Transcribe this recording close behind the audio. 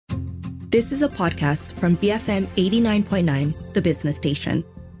This is a podcast from BFM 89.9, the business station.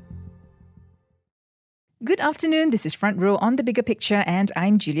 Good afternoon, this is Front Row on The Bigger Picture and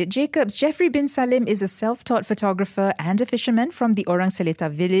I'm Juliet Jacobs. Jeffrey bin Salim is a self-taught photographer and a fisherman from the Orang Seletar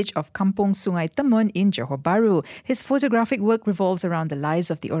village of Kampung Sungai Temun in Johor Bahru. His photographic work revolves around the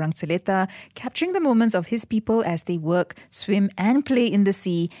lives of the Orang Seletar, capturing the moments of his people as they work, swim and play in the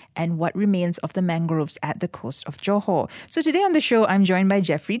sea and what remains of the mangroves at the coast of Johor. So today on the show, I'm joined by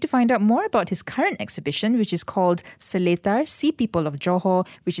Jeffrey to find out more about his current exhibition, which is called Seletar, Sea People of Johor,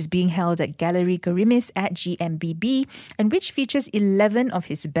 which is being held at Gallery Gerimis at GMBB and which features 11 of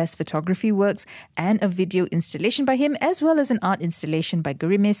his best photography works and a video installation by him, as well as an art installation by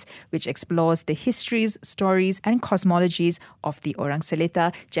Gerimis, which explores the histories, stories and cosmologies of the Orang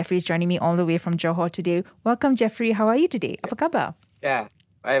Seletar. Jeffrey is joining me all the way from Johor today. Welcome, Jeffrey. How are you today? Apa khabar? Ya,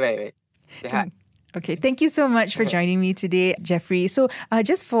 baik. Sihat. Okay, thank you so much for joining me today, Jeffrey. So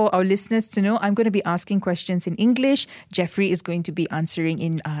just for our listeners to know, I'm going to be asking questions in English. Jeffrey is going to be answering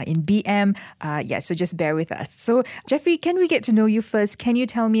in BM. So just bear with us. So Jeffrey, can we get to know you first? Can you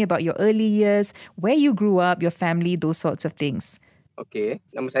tell me about your early years, where you grew up, your family, those sorts of things? Okey,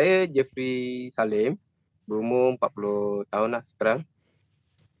 nama saya Jeffrey Salim, berumur 40 tahun lah sekarang.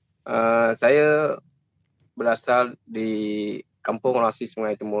 Saya berasal di Kampung Orang Asli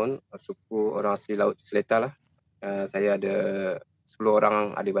Sungai Temun, suku Orang Asli Laut Seletar lah. Saya ada 10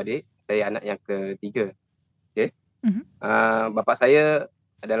 orang adik-beradik. Saya anak yang ketiga. Okay. Bapa saya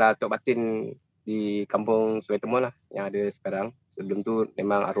adalah Tok Batin di Kampung Sungai Temun lah yang ada sekarang. Sebelum tu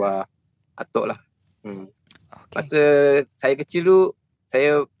memang arwah atuk lah. Okay. Masa saya kecil tu,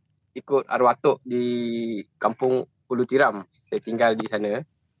 saya ikut arwah atuk di Kampung Ulu Tiram. Saya tinggal di sana.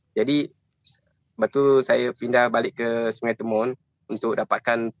 Jadi lepas tu saya pindah balik ke Sungai Temun untuk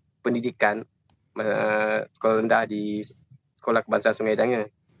dapatkan pendidikan sekolah rendah di Sekolah Kebangsaan Sungai Danga.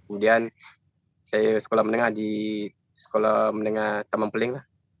 Kemudian saya sekolah menengah di Sekolah Menengah Taman Peling lah.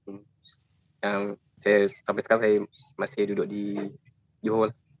 Yang saya sampai sekarang saya masih duduk di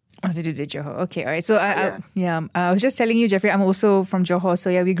Johor. Masih duduk di Johor. Okay, all right. So I was just telling you, Jeffrey, I'm also from Johor. So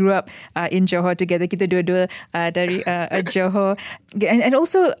yeah, we grew up in Johor together. Kita dua-dua dari Johor. And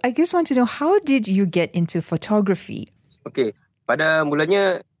also, I just want to know, how did you get into photography? Okay, pada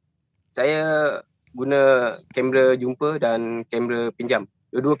mulanya saya guna kamera jumpa dan kamera pinjam.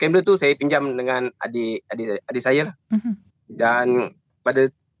 Dua-dua kamera tu saya pinjam dengan adik saya lah. Mm-hmm. Dan pada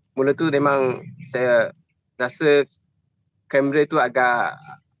mula tu memang saya rasa kamera tu agak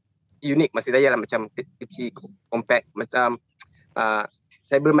unik masih saya lah, macam kecil, compact, macam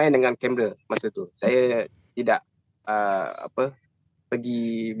saya bermain dengan kamera masa tu. Saya tidak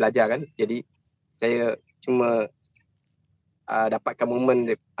pergi belajar kan. Jadi saya cuma dapatkan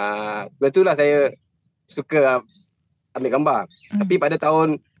momen betul lah saya suka ambil gambar. Tapi pada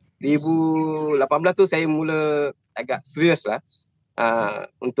tahun 2018 tu saya mula agak serius lah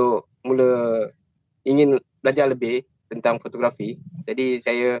untuk mula ingin belajar lebih tentang fotografi. Jadi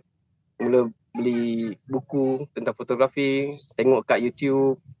saya mula beli buku tentang fotografi, tengok kat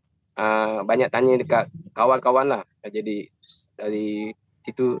YouTube, banyak tanya dekat kawan-kawan lah. Jadi dari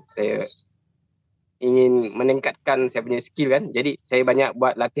situ saya ingin meningkatkan saya punya skill kan. Jadi saya banyak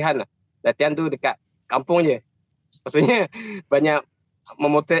buat latihan lah. Latihan tu dekat kampung je. Maksudnya banyak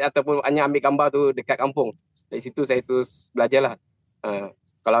memotret ataupun hanya ambil gambar tu dekat kampung. Dari situ saya terus belajar lah.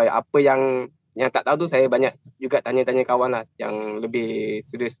 Kalau apa yang tak tahu tu saya banyak juga tanya-tanya kawan lah yang lebih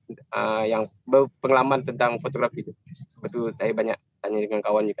serius, yang berpengalaman tentang fotografi tu. Lepas tu saya banyak tanya dengan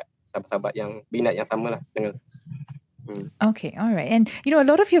kawan juga, sahabat-sahabat yang minat yang sama lah dengan. Okay, all right. And you know, a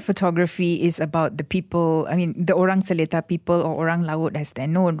lot of your photography is about the people, I mean, the Orang Seletar people or Orang Laut as they're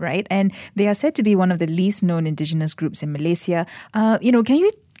known, right? And they are said to be one of the least known indigenous groups in Malaysia. Can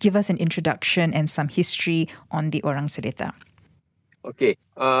you give us an introduction and some history on the Orang Seletar? Okay,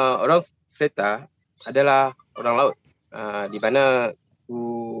 Orang Seletar adalah orang laut, di mana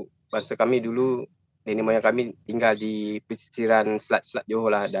bangsa kami dulu, nenek moyang kami tinggal di pesisiran Selat-Selat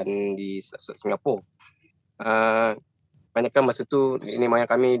Johor lah dan di Selat-Selat Singapura. Banyakkan masa tu nenek moyang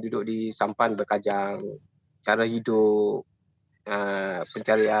kami duduk di sampan berkajang, cara hidup,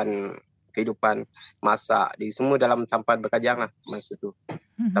 pencarian kehidupan, masak, di semua dalam sampan berkajang lah masa tu.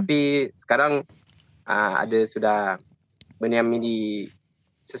 Tapi sekarang ada sudah berniaga di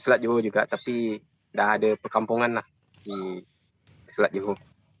Selat Johor juga, tapi dah ada perkampungan lah di Selat Johor.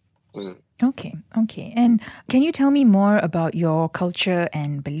 Okay. And can you tell me more about your culture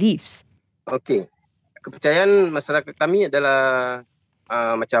and beliefs? Okay. Kepercayaan masyarakat kami adalah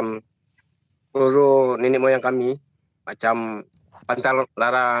macam guru nenek moyang kami, macam pantang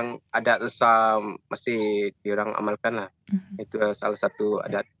larang, adat resam masih diorang amalkan lah. Itu salah satu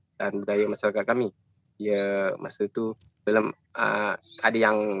adat dan budaya masyarakat kami. Dia masa tu dalam ada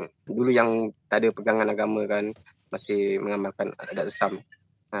yang dulu yang tak ada pegangan agama kan, masih mengamalkan adat resam.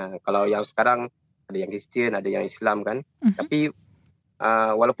 Kalau yang sekarang ada yang Kristian, ada yang Islam kan. Tapi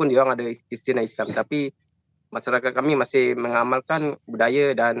walaupun dia orang ada Kristian dan Islam, tapi masyarakat kami masih mengamalkan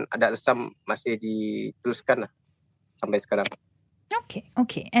budaya dan adat resam masih diteruskan lah sampai sekarang.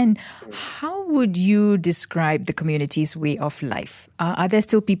 Okay. And how would you describe the community's way of life? Are there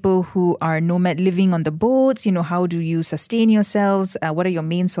still people who are nomad living on the boats? How do you sustain yourselves? What are your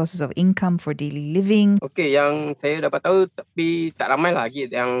main sources of income for daily living? Okay, yang saya dapat tahu tapi tak ramai lagi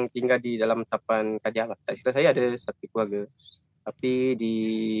yang tinggal di dalam Sampan Kadiah lah. Tak silap saya ada satu keluarga. Tapi di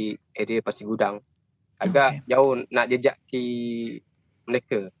area Pasir Gudang. Agak jauh nak jejaki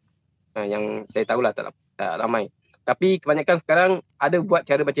mereka. Yang saya tahulah tak ramai. Tapi kebanyakan sekarang ada buat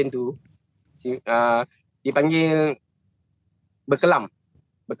cara macam tu. Dipanggil berkelam.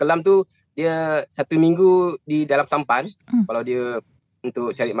 Berkelam tu dia 1 minggu di dalam sampan. Kalau dia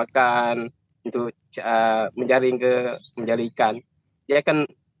untuk cari makan, untuk menjaring ikan. Dia akan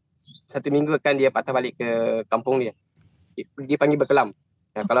 1 minggu akan dia patah balik ke kampung dia. Dia panggil berkelam.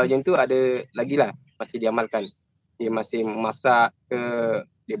 Kalau macam tu ada lagi lah masih diamalkan. Dia masih masak ke,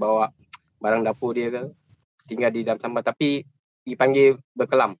 dia bawa barang dapur dia ke, tinggal di dalam sampan tapi dipanggil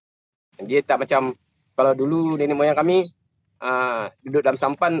berkelam. Dia tak macam kalau dulu nenek moyang kami duduk dalam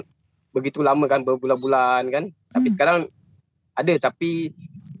sampan begitu lama kan, berbulan-bulan kan. Tapi sekarang ada tapi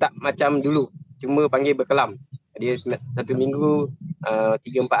tak macam dulu. Cuma panggil berkelam. Dia 1 minggu 3-4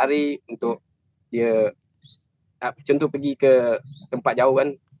 hari untuk dia contoh pergi ke tempat jauh kan,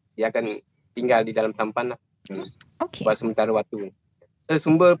 dia akan tinggal di dalam sampan lah. Buat sementara waktu.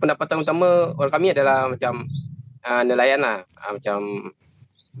 Sumber pendapatan utama orang kami adalah macam nelayan lah. Macam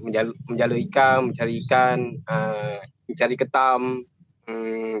menjala ikan, mencari ikan, mencari ketam,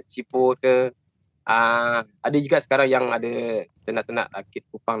 siput ke. Ada juga sekarang yang ada ternak-ternak rakit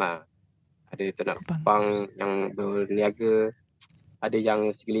kupang lah. Ada ternak kupang yang berniaga. Ada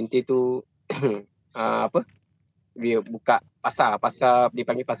yang segelintir tu dia buka pasar dia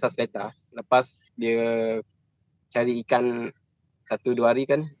panggil pasar Seletar. Lepas dia cari ikan 1-2 hari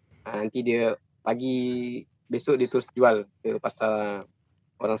kan, nanti dia pagi besok dia terus jual ke pasar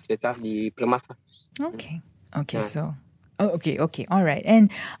orang Seletar di Permas lah. So all right. And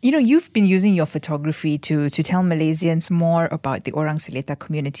you've been using your photography to tell Malaysians more about the Orang Seletar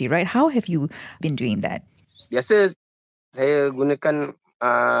community, right? How have you been doing that? Biasa saya gunakan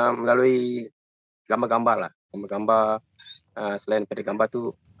melalui gambar-gambar lah. Gambar-gambar, selain pada gambar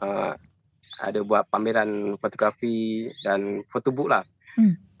tu ada buat pameran fotografi dan fotobook lah.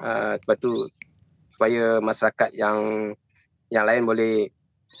 Lepas tu supaya masyarakat yang lain boleh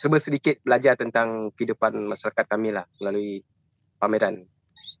sedikit belajar tentang kehidupan masyarakat kami lah melalui pameran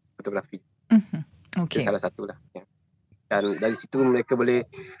fotografi. Itu salah satu lah. Dan dari situ mereka boleh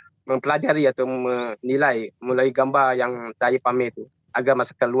mempelajari atau menilai melalui gambar yang saya pamer tu agar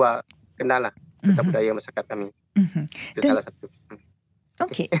masyarakat luar kenal lah tentang budaya masyarakat kami. Itu salah satu.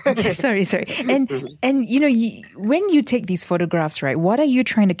 Okay. Sorry. And when you take these photographs, right, what are you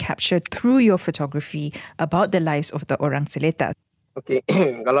trying to capture through your photography about the lives of the Orang Seletar? Okay.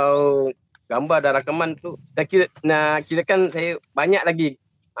 Kalau gambar dan rakaman tu, kirakan saya banyak lagi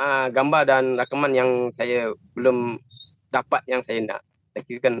gambar dan rakaman yang saya belum dapat yang saya nak. Saya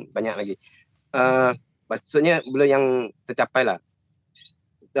kirakan banyak lagi. Maksudnya belum yang tercapai lah.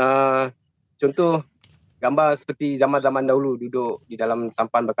 Contoh gambar seperti zaman-zaman dahulu duduk di dalam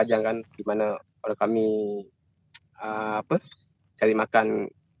sampan berkajang kan, di mana orang kami cari makan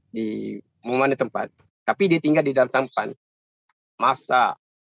di mana tempat, tapi dia tinggal di dalam sampan, masak,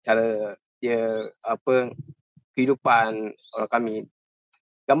 cara dia kehidupan orang kami.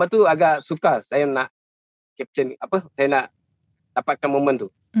 Gambar tu agak sukar saya nak caption, saya nak dapatkan momen tu.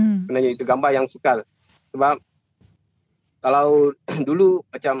 Sebenarnya itu gambar yang sukar. Sebab kalau dulu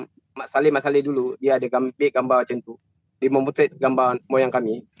macam Mak Saleh dulu, dia ada gambar macam tu. Dia memotret gambar moyang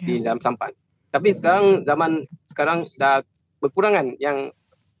kami di dalam sampan. Tapi zaman sekarang dah berkurangan yang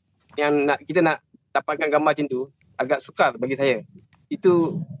kita nak dapatkan gambar macam tu, agak sukar bagi saya.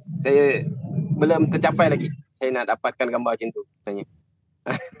 Itu saya belum tercapai lagi. Saya nak dapatkan gambar macam tu sebenarnya.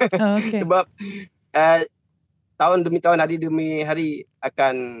 Sebab tahun demi tahun, hari demi hari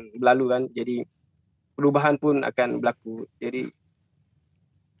akan berlalu kan. Jadi perubahan pun akan berlaku. Jadi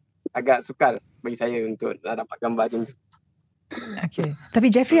agak sukar bagi saya untuk dapat gambar macam tu. Okay. Tapi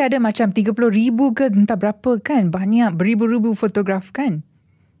Jeffrey ada macam 30,000 ke entah berapa kan? Banyak, beribu-ribu fotograf kan?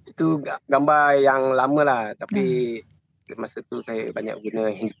 Itu gambar yang lama lah. Tapi masa tu saya banyak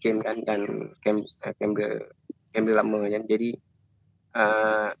guna handycam kan, dan kamera lama kan. Jadi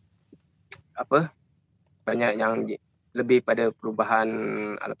banyak yang lebih pada perubahan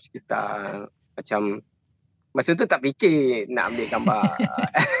alam sekitar. Macam masa tu tak fikir nak ambil gambar.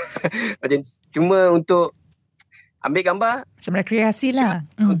 Macam cuma untuk ambil gambar Macam rekreasi lah.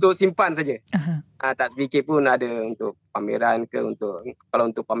 untuk simpan saja. Tak fikir pun ada untuk pameran ke, kalau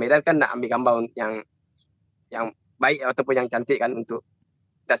untuk pameran kan nak ambil gambar yang baik ataupun yang cantik kan, untuk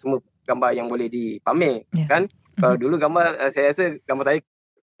tak semua gambar yang boleh dipamer kan. Kalau dulu gambar saya rasa gambar saya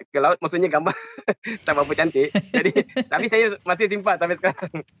ke laut maksudnya gambar tak berapa cantik. Jadi tapi saya masih simpan sampai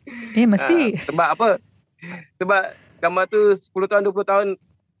sekarang. Mesti. Sebab apa? Sebab gambar tu 10 tahun 20 tahun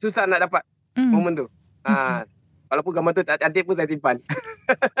susah nak dapat momen tu. Walaupun gambar tu tak cantik pun saya simpan.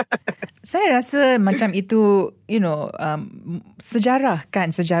 Saya rasa macam itu, sejarah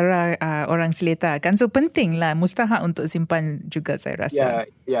orang Seletar kan. So penting lah, mustahak untuk simpan juga saya rasa.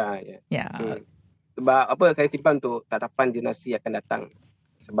 Ya. Sebab apa saya simpan untuk tatapan generasi akan datang.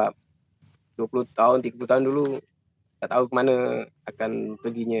 Sebab 20 tahun, 30 tahun dulu tak tahu ke mana akan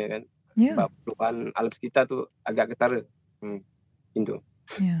perginya kan. Sebab perubahan alam sekitar tu agak ketara. Itu.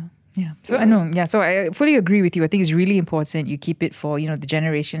 Yeah. So I fully agree with you. I think it's really important you keep it for the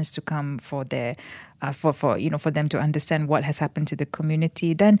generations to come, for their for them to understand what has happened to the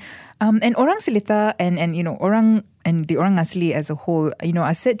community. Then and orang Seletar and orang and the orang asli as a whole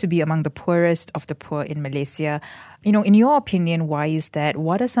are said to be among the poorest of the poor in Malaysia. In your opinion, why is that?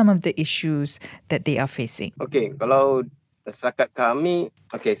 What are some of the issues that they are facing? Okay, kalau masyarakat kami,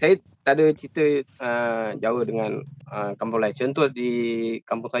 saya tak ada cerita jauh dengan kampung lain. Contoh di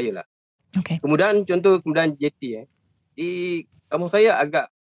kampung saya lah. Kemudahan JT di kampung saya agak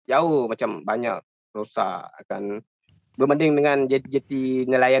jauh, macam banyak rosak akan berbanding dengan JT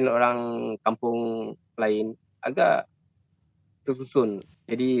nelayan orang kampung lain, agak tersusun.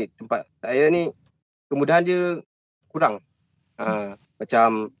 Jadi tempat saya ni kemudahan dia kurang.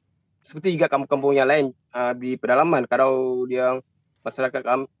 Macam seperti juga kampung-kampung yang lain di pedalaman, kalau dia masyarakat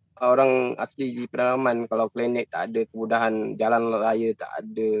orang asli di pedalaman, kalau klinik tak ada, kemudahan jalan raya tak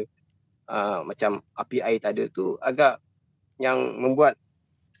ada, macam api air tak ada, tu agak yang membuat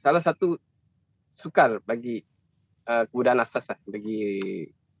salah satu sukar bagi kemudahan asas lah bagi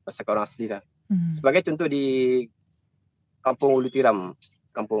masyarakat orang asli lah. Sebagai contoh di kampung Ulu Tiram,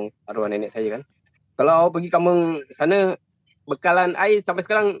 kampung arwah nenek saya kan, kalau pergi kampung sana, bekalan air sampai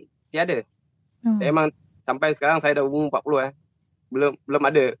sekarang tiada. Memang sampai sekarang saya dah umur 40 belum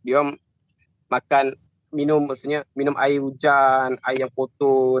ada. Dia orang makan, maksudnya minum air hujan, air yang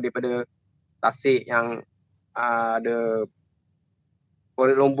kotor daripada tasik yang ada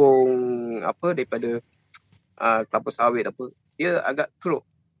kulit lombong daripada kelapa sawit dia agak teruk.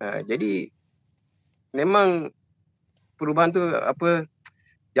 Jadi memang perubahan tu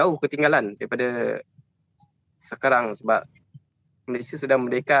jauh ketinggalan daripada sekarang, sebab Malaysia sudah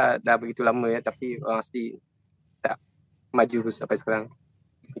merdeka dah begitu lama tapi orang asli tak maju sampai sekarang.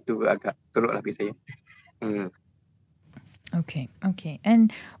 Itu agak teruk lah bagi saya. Okay.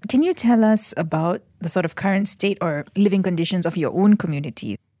 And can you tell us about the sort of current state or living conditions of your own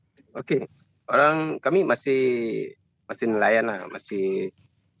community? Okay. Orang kami masih nelayan lah, masih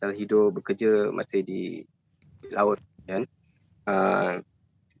cara hidup, bekerja masih di laut kan.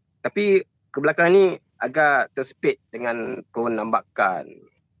 Tapi kebelakangan ni agak tersepit dengan penambakan,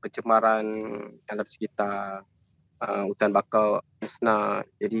 pencemaran alam sekitar, hutan bakau musnah.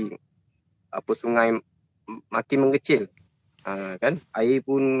 Jadi sungai makin mengecil, kan, air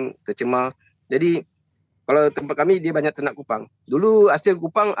pun tercemar. Jadi kalau tempat kami dia banyak ternak kupang. Dulu hasil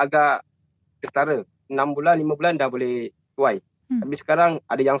kupang agak ketara, 6 bulan 5 bulan dah boleh tuai. Tapi sekarang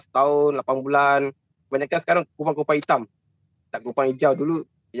ada yang setahun 8 bulan. Kebanyakan sekarang kupang-kupang hitam, tak kupang hijau. Dulu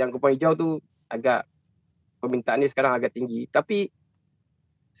yang kupang hijau tu agak permintaan ni sekarang agak tinggi. Tapi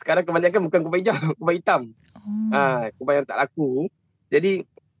sekarang kebanyakan bukan kupang hijau, kupang hitam. Kupang yang tak laku. Jadi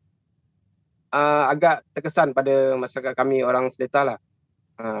agak terkesan pada masyarakat kami orang Seletar lah.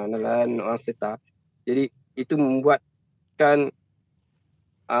 Nelayan orang Seletar. Jadi itu membuatkan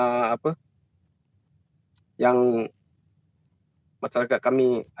yang masyarakat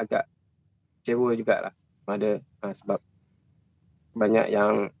kami agak kecewa jugalah pada sebab banyak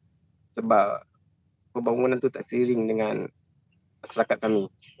yang sebab pembangunan tu tak seiring dengan masyarakat kami.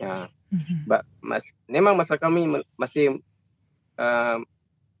 Memang masyarakat kami masih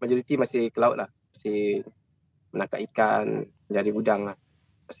majoriti masih ke laut lah, masih menangkap ikan, mencari udang lah,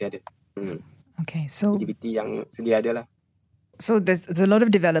 masih ada. Okay, so aktiviti yang sedia ada lah. So there's a lot of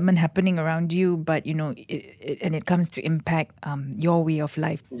development happening around you, but and it comes to impact your way of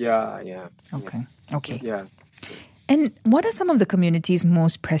life. Yeah. Okay. Yeah. And what are some of the community's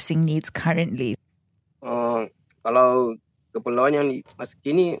most pressing needs currently? Kalau keperluan yang masa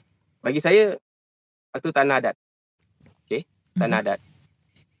kini bagi saya itu tanah adat. Okey, tanah adat.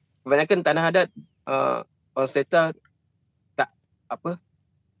 Kebanyakan tanah adat orang Seletar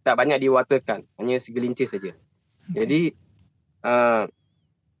tak banyak diwatakan, hanya segelintir saja. Jadi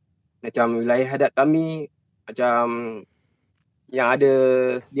macam wilayah adat kami, macam yang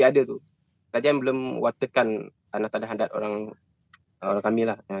sedia ada tu, kerajaan belum watakan tanah-tanah adat orang kami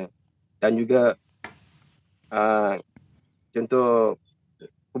lah. Dan juga contoh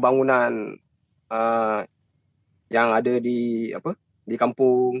pembangunan yang ada di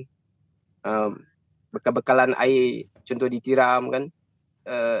kampung, bekal-bekalan air, contoh ditiram kan,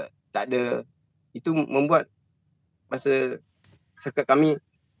 tak ada. Itu membuat masa masyarakat kami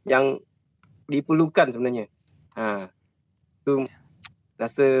yang diperlukan sebenarnya. Itu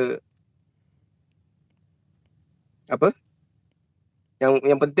rasa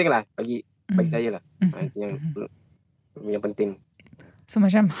yang penting lah bagi saya lah. Yang penting. So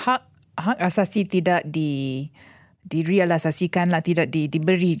macam hak asasi tidak direalisasikan lah, tidak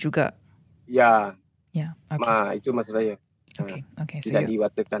diberi juga. Ya. Ya, okay. Itu maksud saya. Okay. So tidak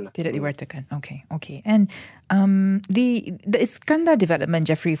diwatakan lah. Tidak diwatakan. Okay. And the Iskandar development,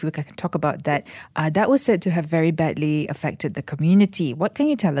 Jeffrey, if we can talk about that, that was said to have very badly affected the community. What can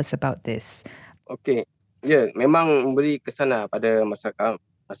you tell us about this? Okay. Ya, memang memberi kesan lah pada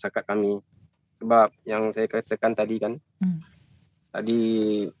masyarakat kami. Sebab yang saya katakan tadi kan,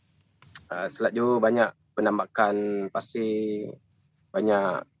 tadi Selat Johor banyak penambakan pasir,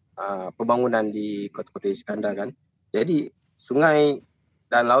 banyak pembangunan di kota-kota Iskandar kan. Jadi sungai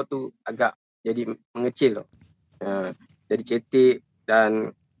dan laut tu agak jadi mengecil. Jadi cetek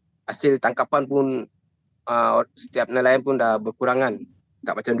dan hasil tangkapan pun setiap nelayan pun dah berkurangan.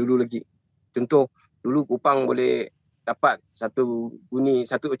 Tak macam dulu lagi. Contoh, dulu kupang boleh dapat satu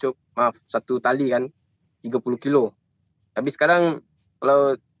tali kan 30 kilo. Tapi sekarang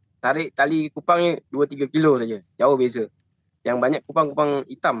kalau tarik tali kupang ni 2-3 kilo saja. Jauh beza. Yang banyak kupang-kupang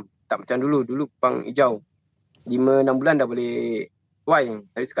hitam. Tak macam dulu. Dulu kupang hijau. 5-6 bulan dah boleh tuai.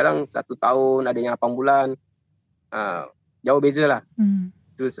 Tapi sekarang 1 tahun, ada yang 8 bulan. Jauh beza lah.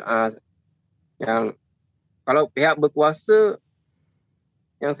 Terus yang kalau pihak berkuasa,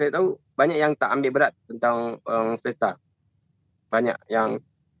 yang saya tahu banyak yang tak ambil berat tentang orang Seletar. Banyak yang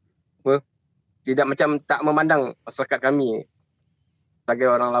tidak macam tak memandang masyarakat kami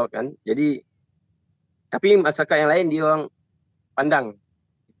sebagai orang laut kan. Jadi tapi masyarakat yang lain dia orang pandang.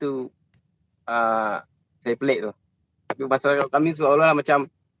 Itu saya pelik tu. Tapi masyarakat kami seolah-olah macam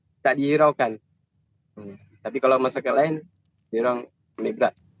tak dihiraukan. Tapi kalau masyarakat lain dia orang ambil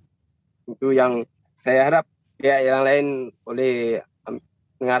berat. Itu yang saya harap pihak yang lain boleh,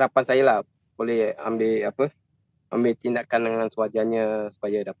 pengharapan saya lah, boleh ambil tindakan dengan sewajarnya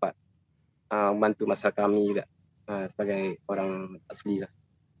supaya dapat membantu masyarakat kami juga sebagai orang asli lah.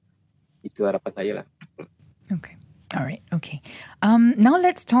 Itu harapan saya lah. Okay. All right. Okay. Now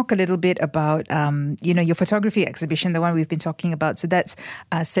let's talk a little bit about, your photography exhibition, the one we've been talking about. So that's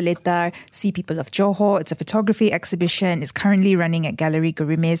Seletar Sea People of Johor. It's a photography exhibition. It's currently running at Gallery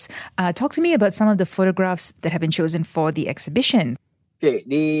Gerimis. Talk to me about some of the photographs that have been chosen for the exhibition. Okay,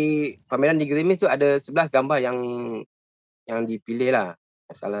 di pameran di Gerimis tu ada 11 gambar yang dipilih lah.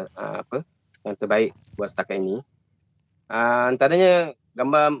 Yang terbaik buat setakat ini. Antaranya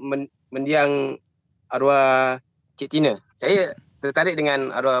gambar mendiang arwah Cik Tina. Saya tertarik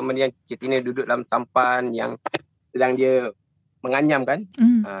dengan arwah mendiang Cik Tina duduk dalam sampan yang sedang dia menganyam kan.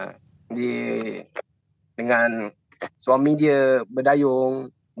 Dengan suami dia berdayung.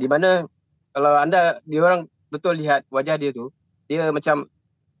 Di mana kalau dia orang betul lihat wajah dia tu, dia macam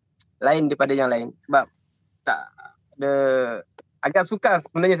lain daripada yang lain. Sebab tak ada, agak sukar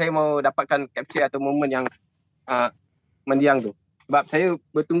sebenarnya saya mau dapatkan capture atau momen yang mendiang tu. Sebab saya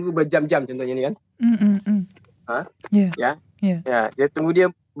bertunggu berjam-jam contohnya ni kan. Dia tunggu dia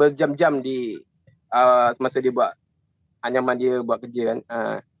berjam-jam di semasa dia buat anyaman, dia buat kerja kan.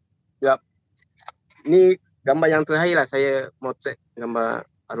 Sebab ni gambar yang terakhir lah saya motret gambar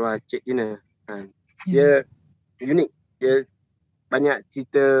arwah Cik Tina. Dia unik. Dia banyak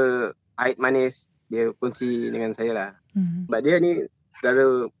cerita ait manis dia kongsi dengan saya lah. Sebab dia ni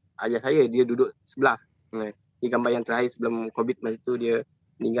saudara ayah saya, dia duduk sebelah. Ni gambar yang terakhir sebelum COVID masa tu dia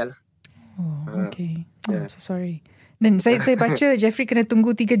meninggal. Okay. I'm so sorry. Dan saya baca Jeffrey kena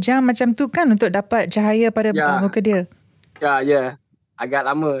tunggu 3 jam macam tu kan untuk dapat cahaya pada muka dia. Ya. Agak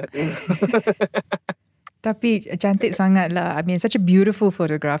lama. Tapi cantik sangat lah. I mean, such a beautiful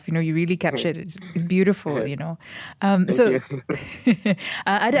photograph. You really captured it. It's beautiful, So,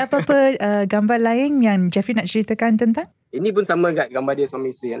 ada apa-apa gambar lain yang Jeffrey nak ceritakan tentang? Ini pun sama kat gambar dia suami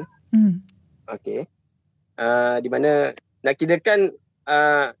isteri kan. Okay. Di mana nak kirakan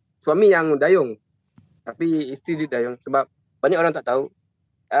suami yang dayung. Tapi isteri dia dayung sebab banyak orang tak tahu.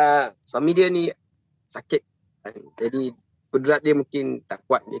 Suami dia ni sakit. Jadi kudrat dia mungkin tak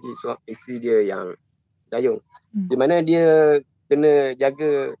kuat. Jadi isteri dia yang dayung. Di mana dia kena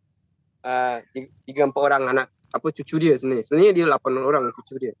jaga 3-4 orang anak cucu dia sebenarnya. Sebenarnya dia 8 orang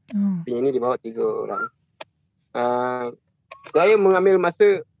cucu dia. Tapi ini dia bawa 3 orang. Saya mengambil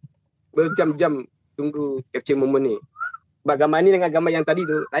masa berjam-jam tunggu capture moment ni. Sebab gambar ni dengan gambar yang tadi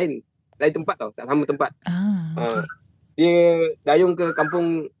tu lain tempat tau, tak sama tempat. Okay. Dia dayung ke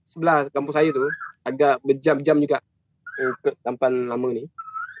kampung sebelah kampung saya tu agak berjam-jam juga untuk tampan lama ni.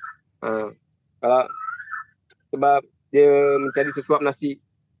 Sebab dia mencari sesuap nasi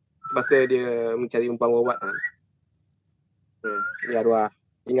masa dia mencari umpan wawat. Dia arwah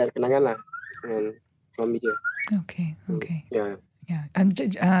tinggal kenangan lah dengan suami dia. Okay. Yeah. Yeah.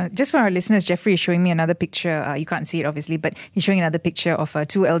 Just for our listeners, Jeffrey is showing me another picture. You can't see it obviously, but he's showing another picture of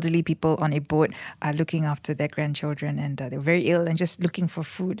 2 elderly people on a boat looking after their grandchildren, and they're very ill and just looking for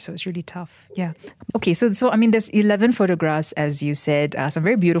food. So it's really tough. Yeah. Okay. So I mean, there's 11 photographs, as you said, some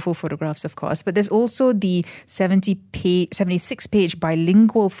very beautiful photographs, of course, but there's also the 76-page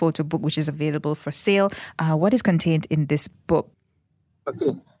bilingual photo book, which is available for sale. What is contained in this book?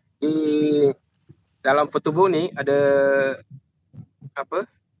 Okay. Dalam foto book ni ada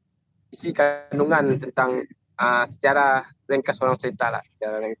isi kandungan tentang sejarah ringkas orang Selita lah.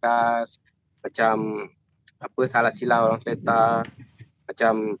 Sejarah ringkas macam salah silah orang Selita,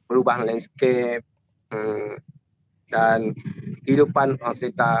 macam perubahan landscape dan kehidupan orang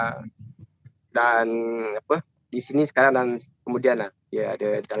Selita, dan di sini sekarang dan kemudian lah dia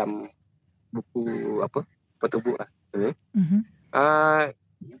ada dalam buku foto book lah.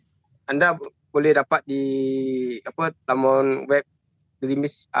 Anda boleh dapat di laman web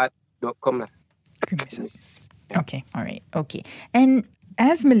grimisart.com lah. Grimis. Okay, all right, okay. And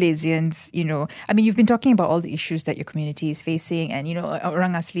as Malaysians, I mean, you've been talking about all the issues that your community is facing, and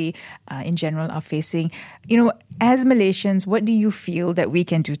orang asli in general are facing. As Malaysians, what do you feel that we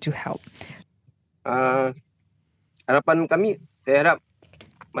can do to help? Harapan kami, saya harap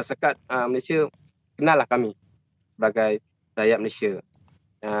masyarakat Malaysia kenal lah kami sebagai rakyat Malaysia.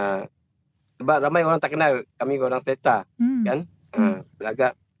 Sebab ramai orang tak kenal kami orang Selita, kan?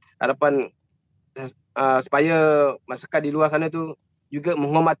 Agak harapan supaya masyarakat di luar sana tu juga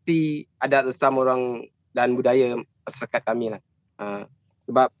menghormati adat resam orang dan budaya masyarakat kami lah.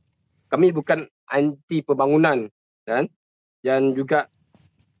 Sebab kami bukan anti pembangunan, kan? Dan juga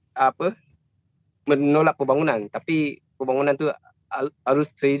menolak pembangunan, tapi pembangunan tu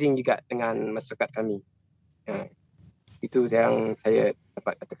harus seiring juga dengan masyarakat kami. Itu yang saya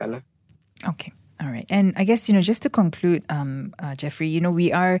dapat katakan lah. Okay. All right. And I guess, just to conclude, Jeffrey, we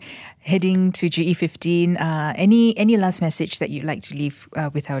are heading to GE15. Any last message that you'd like to leave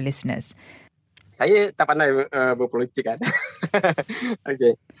with our listeners? Saya tak pandai berpolitik kan.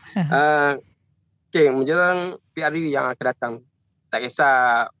 Okay. Okay, menjelang PRU yang akan datang, tak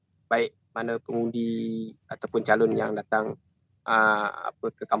kisah baik mana pengundi ataupun calon yang datang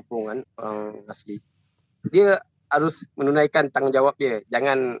ke kampung kan, orang asli. Dia harus menunaikan tanggungjawab dia.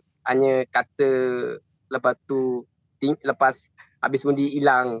 Jangan hanya kata lepas tu lepas habis undi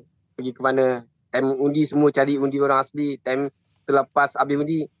hilang pergi ke mana, time undi semua cari undi orang asli, time selepas habis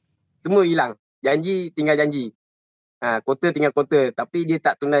undi semua hilang, janji tinggal janji, kota tinggal kota, tapi dia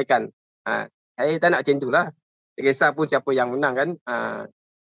tak tunaikan. Saya tak nak macam tu lah, tak kisah pun siapa yang menang kan.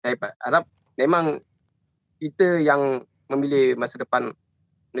 Saya harap memang kita yang memilih masa depan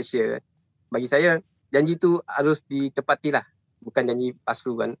Malaysia. Bagi saya janji tu harus ditepati lah, bukan janji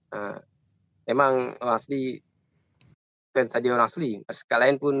palsu kan. Memang orang asli, bukan saja orang asli, masyarakat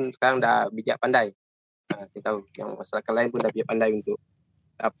lain pun sekarang dah bijak pandai. Saya tahu yang masyarakat lain pun dah bijak pandai untuk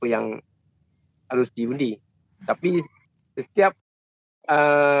apa yang harus diundi. Tapi setiap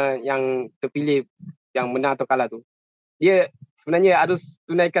yang terpilih, yang menang atau kalah tu, dia sebenarnya harus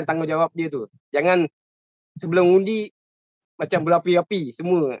tunaikan tanggungjawab dia tu. Jangan sebelum undi macam berapi-api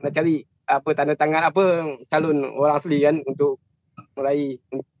semua nak cari tanda tangan calon orang asli kan untuk meraih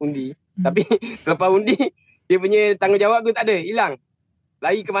undi. Tapi selepas undi dia punya tanggungjawab tu tak ada, hilang.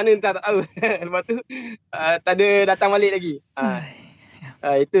 Lari ke mana entah tak tahu. Lepas tu tak ada datang balik lagi.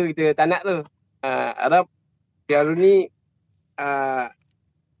 Itu kita tak nak tu. Harap PRU ni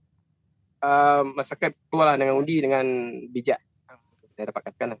masyarakat keluarlah dengan undi dengan bijak. Saya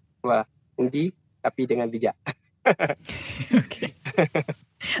dapat katakan keluar undi tapi dengan bijak. Okay.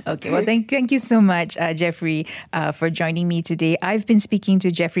 Okay, well, thank you so much, Jeffrey, for joining me today. I've been speaking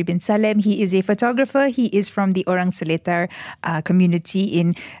to Jeffrey bin Salem. He is a photographer. He is from the Orang Seletar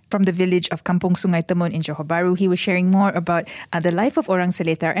community from the village of Kampung Sungai Timun in Johor Bahru. He was sharing more about the life of Orang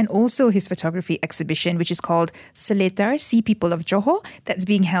Seletar and also his photography exhibition, which is called Seletar, Sea People of Johor. That's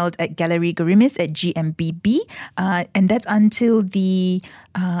being held at Gallery Gerimis at GMBB, and that's until the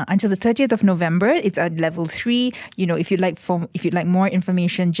 30th of November. It's at level 3. If you'd like more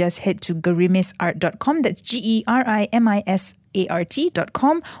information, just head to gerimisart.com. That's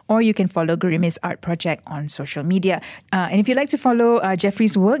GERIMISART.com, or you can follow Gerimis Art Project on social media. And if you'd like to follow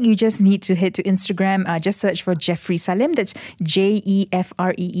Jeffrey's work, you just need to head to Instagram. Just search for Jeffrey Salim. That's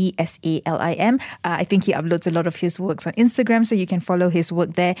JEFREESALIM. I think he uploads a lot of his works on Instagram, so you can follow his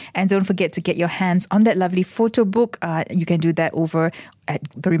work there. And don't forget to get your hands on that lovely photo book. You can do that over at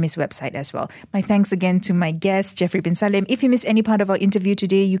Gerimis website as well. My thanks again to my guest, Jeffrey bin Salem. If you missed any part of our interview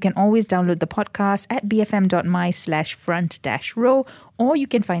today, you can always download the podcast at bfm.my/front-row, or you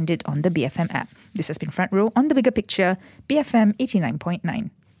can find it on the BFM app. This has been Front Row on The Bigger Picture, BFM 89.9.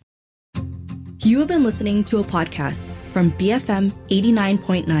 You have been listening to a podcast from BFM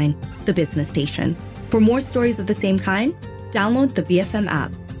 89.9, the business station. For more stories of the same kind, download the BFM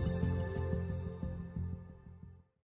app.